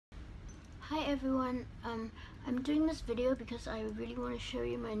Hi everyone, I'm doing this video because I really want to show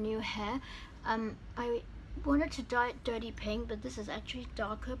you my new hair. I wanted to dye it dirty pink, but this is actually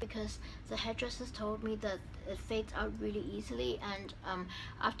darker because the hairdressers told me that it fades out really easily, and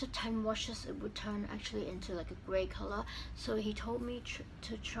after 10 washes it would turn actually into like a grey color. So he told me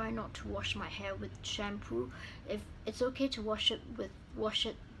to try not to wash my hair with shampoo. If it's okay to wash it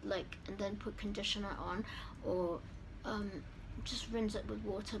like and then put conditioner on, or just rinse it with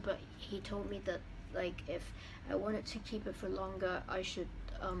water, but he told me that like if I wanted to keep it for longer I should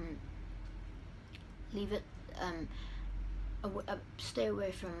leave it stay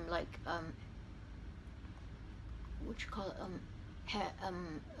away from like what you call it,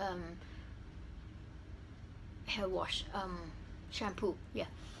 hair wash, shampoo, yeah,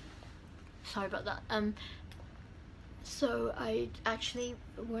 sorry about that. So I actually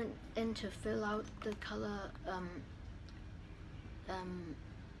went in to fill out the color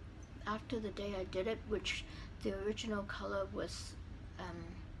after the day I did it, which the original color was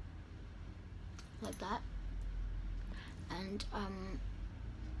like that, and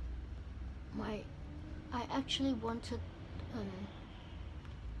I actually wanted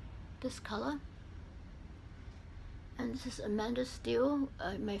this color, and this is Amanda Steele,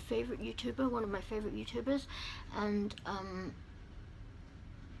 my favorite YouTuber, one of my favorite YouTubers, and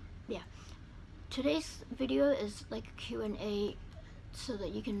yeah, today's video is like a Q&A so that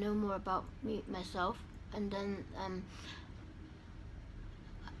you can know more about myself, and then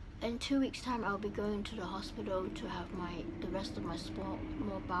in 2 weeks time I'll be going to the hospital to have the rest of my small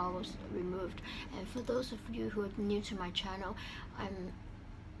bowels removed. And for those of you who are new to my channel, I'm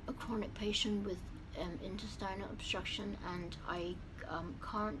a chronic patient with intestinal obstruction, and I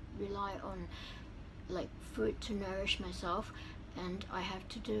can't rely on like food to nourish myself, and I have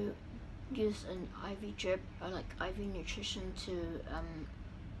to use an IV drip or like IV nutrition to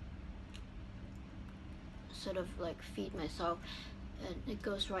sort of like feed myself, and it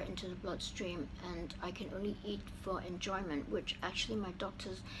goes right into the bloodstream, and I can only eat for enjoyment, which actually my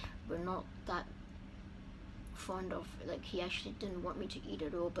doctors were not that fond of. Like, he actually didn't want me to eat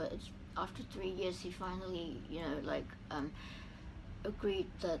at all, but it's after 3 years he finally, you know, like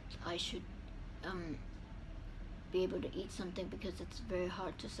agreed that I should be able to eat something, because it's very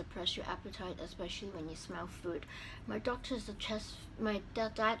hard to suppress your appetite, especially when you smell food. My doctor is my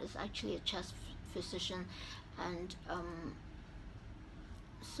dad is actually a chest physician, and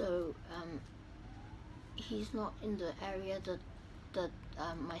so he's not in the area that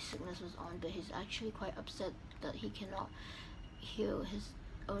my sickness was on, but he's actually quite upset that he cannot heal his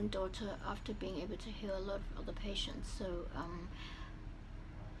own daughter after being able to heal a lot of other patients. So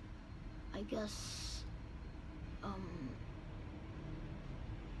I guess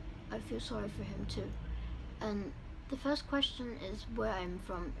I feel sorry for him too. And the first question is where I'm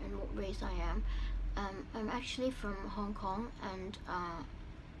from and what race I am. I'm actually from Hong Kong, and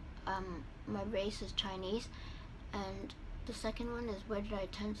my race is Chinese. And the second one is where did I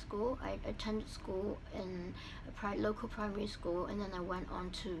attend school. I attended school in a local primary school, and then I went on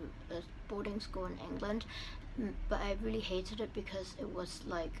to a boarding school in England, but I really hated it because it was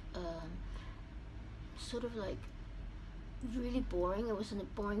like sort of like really boring. It was in a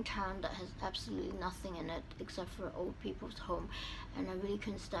boring town that has absolutely nothing in it except for an old people's home, and I really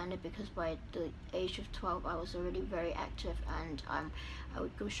couldn't stand it because by the age of 12 I was already very active, and I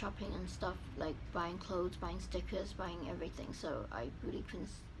would go shopping and stuff, like buying clothes, buying stickers, buying everything, so I really couldn't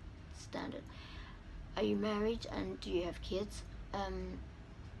stand it. Are you married and do you have kids?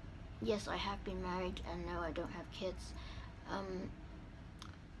 Yes, I have been married, and no, I don't have kids.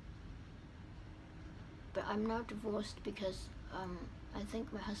 But I'm now divorced because I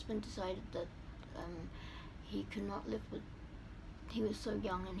think my husband decided that he could not live with, he was so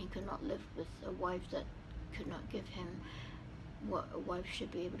young and he could not live with a wife that could not give him what a wife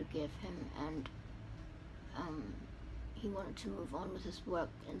should be able to give him, and he wanted to move on with his work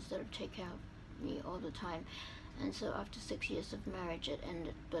instead of take care of me all the time. And so after 6 years of marriage it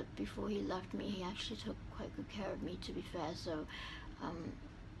ended, but before he left me he actually took quite good care of me, to be fair. So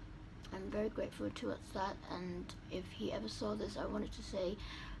I'm very grateful towards that, and if he ever saw this, I wanted to say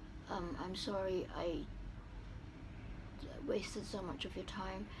I'm sorry I wasted so much of your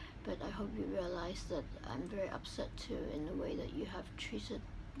time, but I hope you realize that I'm very upset too in the way that you have treated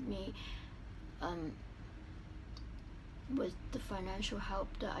me with the financial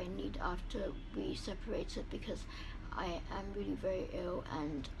help that I need after we separated, because I am really very ill,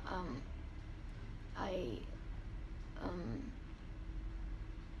 and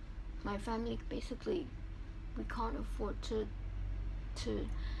my family basically, we can't afford to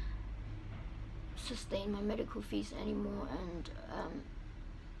sustain my medical fees anymore, and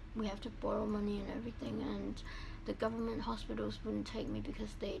we have to borrow money and everything, and the government hospitals wouldn't take me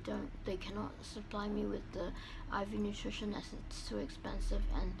because they cannot supply me with the IV nutrition as it's too expensive,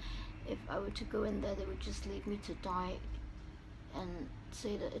 and if I were to go in there, they would just leave me to die and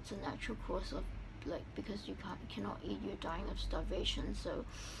say that it's a natural course of, like, because you cannot eat, you're dying of starvation. So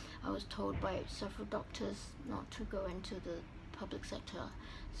I was told by several doctors not to go into the public sector.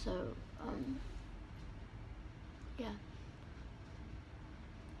 So yeah.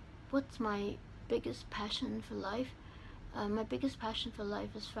 What's my biggest passion for life? My biggest passion for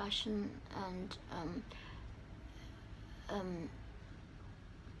life is fashion, and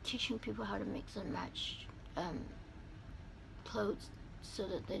teaching people how to mix and match clothes so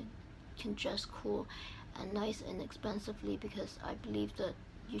that they can dress cool and nice inexpensively, because I believe that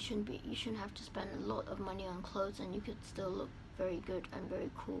you shouldn't have to spend a lot of money on clothes and you could still look very good and very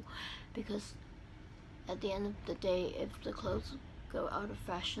cool, because at the end of the day, if the clothes go out of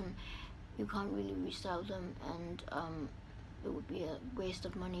fashion, you can't really resell them, and it would be a waste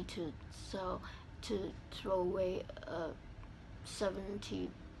of money to throw away a $700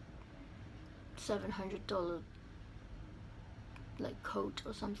 like coat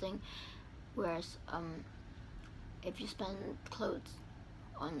or something, whereas if you spend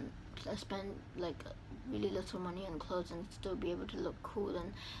like really little money on clothes and still be able to look cool,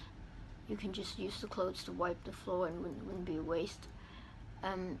 then you can just use the clothes to wipe the floor and wouldn't be a waste.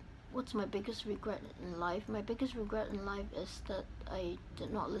 What's my biggest regret in life? My biggest regret in life is that I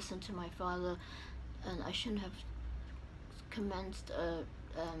did not listen to my father, and I shouldn't have commenced a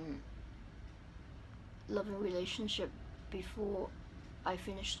loving relationship before I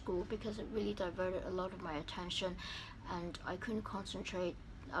finished school, because it really diverted a lot of my attention and I couldn't concentrate.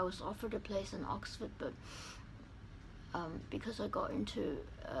 I was offered a place in Oxford, but because I got into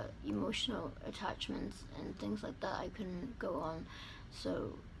emotional attachments and things like that, I couldn't go on.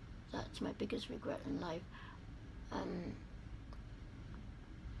 So that's my biggest regret in life.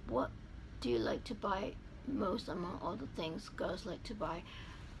 What do you like to buy most among all the things girls like to buy?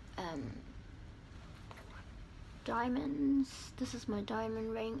 Diamonds. This is my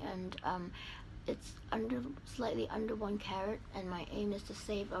diamond ring, and it's slightly under 1 carat, and my aim is to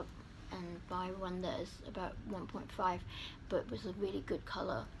save up and buy one that is about 1.5 but with a really good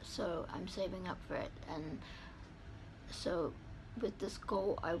color, so I'm saving up for it. And so with this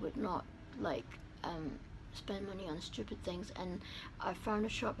goal, I would not like spend money on stupid things, and I found a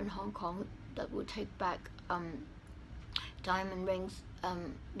shop in Hong Kong that will take back diamond rings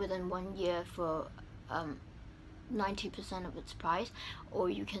within 1 year for 90% of its price, or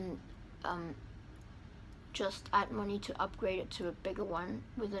you can just add money to upgrade it to a bigger one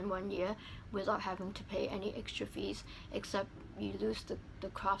within 1 year without having to pay any extra fees, except you lose the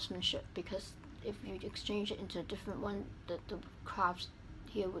craftsmanship, because if you exchange it into a different one, the crafts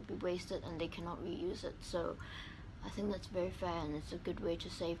here would be wasted and they cannot reuse it. So I think that's very fair, and it's a good way to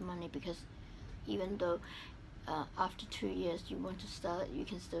save money, because even though after 2 years you want to sell it, you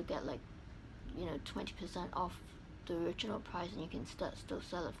can still get, like, 20% off the original price, and you can still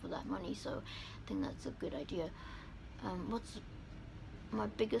sell it for that money. So I think that's a good idea. What's my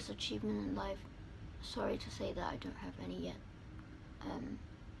biggest achievement in life? Sorry to say that I don't have any yet.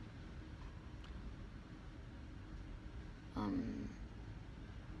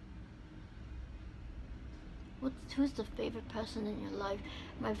 Who's the favorite person in your life?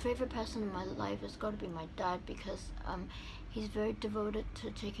 My favorite person in my life has got to be my dad, because he's very devoted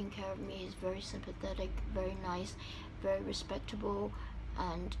to taking care of me. He's very sympathetic, very nice, very respectable,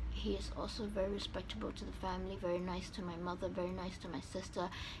 and he is also very respectable to the family, very nice to my mother, very nice to my sister.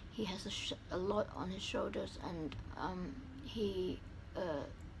 He has a lot on his shoulders, and he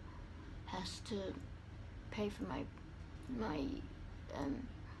has to pay for my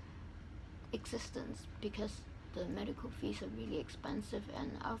existence, because the medical fees are really expensive,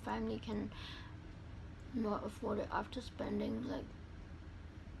 and our family can not afford it after spending, like,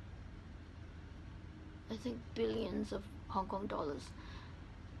 I think billions of Hong Kong dollars.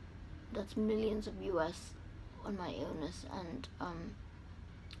 That's millions of US on my illness, and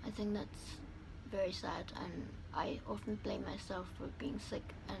I think that's very sad, and I often blame myself for being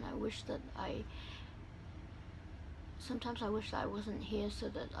sick, and I wish that sometimes I wish that I wasn't here so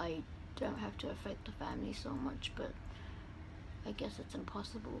that I don't have to affect the family so much, but I guess it's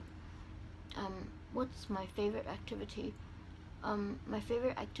impossible. What's my favorite activity? My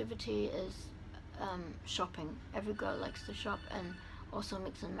favorite activity is shopping. Every girl likes to shop, and also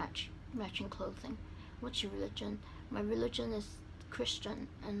mix and matching clothing. What's your religion? My religion is Christian,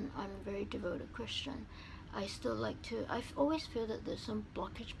 and I'm a very devoted Christian. I still like to, I always feel that there's some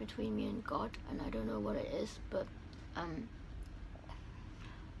blockage between me and God, and I don't know what it is, but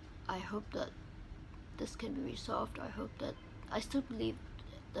I hope that this can be resolved. I hope that I still believe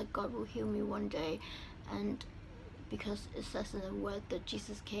that God will heal me one day, and because it says in the word that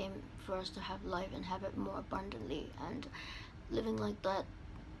Jesus came for us to have life and have it more abundantly, and living like that,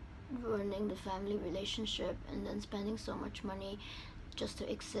 ruining the family relationship and then spending so much money just to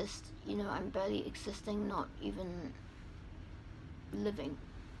exist. You know, I'm barely existing, not even living.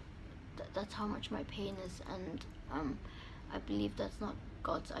 That's how much my pain is, and I believe that's not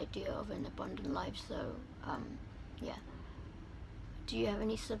God's idea of an abundant life. So yeah. Do you have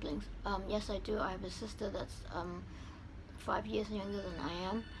any siblings? Yes, I do. I have a sister that's 5 years younger than I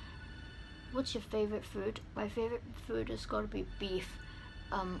am. What's your favorite food? My favorite food has got to be beef.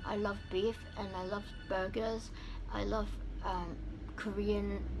 I love beef, and I love burgers. I love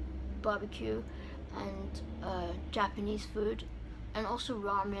Korean barbecue and Japanese food, and also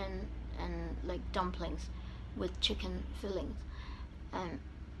ramen and like dumplings with chicken fillings. And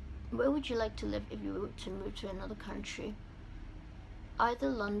where would you like to live if you were to move to another country? Either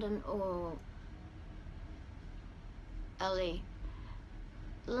London or LA.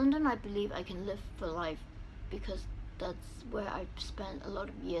 London, I believe I can live for life because that's where I've spent a lot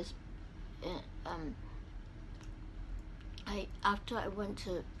of years. After I went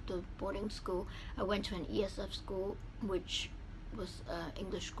to the boarding school, I went to an ESF school, which was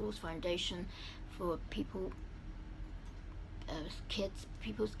English Schools Foundation for people's kids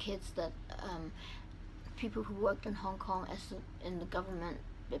that people who worked in Hong Kong in the government,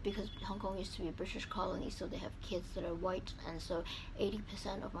 because Hong Kong used to be a British colony, so they have kids that are white, and so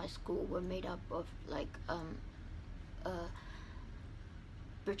 80% of my school were made up of like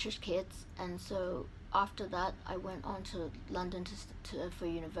British kids. And so after that I went on to London for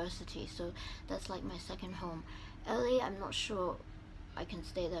university, so that's like my second home. LA, I'm not sure I can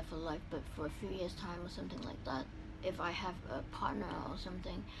stay there for life, but for a few years time or something like that, if I have a partner or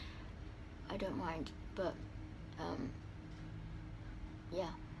something, I don't mind. But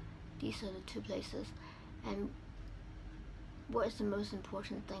yeah, these are the two places. And what is the most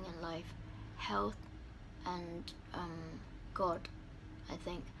important thing in life? Health and God. I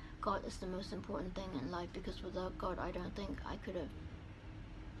think God is the most important thing in life, because without God I don't think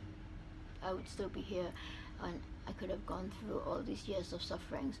I would still be here, and I could have gone through all these years of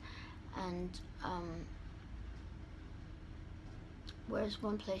sufferings. And where's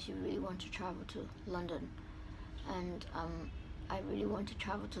one place you really want to travel to? London. And I really want to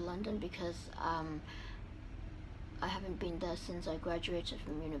travel to London because I haven't been there since I graduated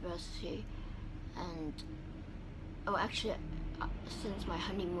from university, and actually since my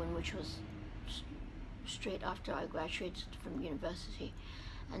honeymoon, which was straight after I graduated from university.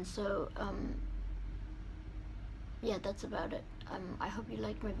 And so yeah, that's about it. I hope you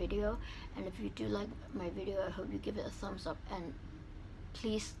liked my video, and if you do like my video, I hope you give it a thumbs up, and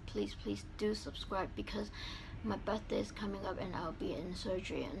please do subscribe, because my birthday is coming up and I'll be in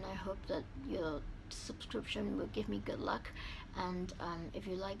surgery, and I hope that your subscription will give me good luck. And if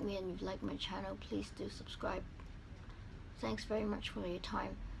you like me and you like my channel, please do subscribe. Thanks very much for your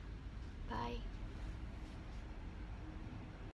time. Bye.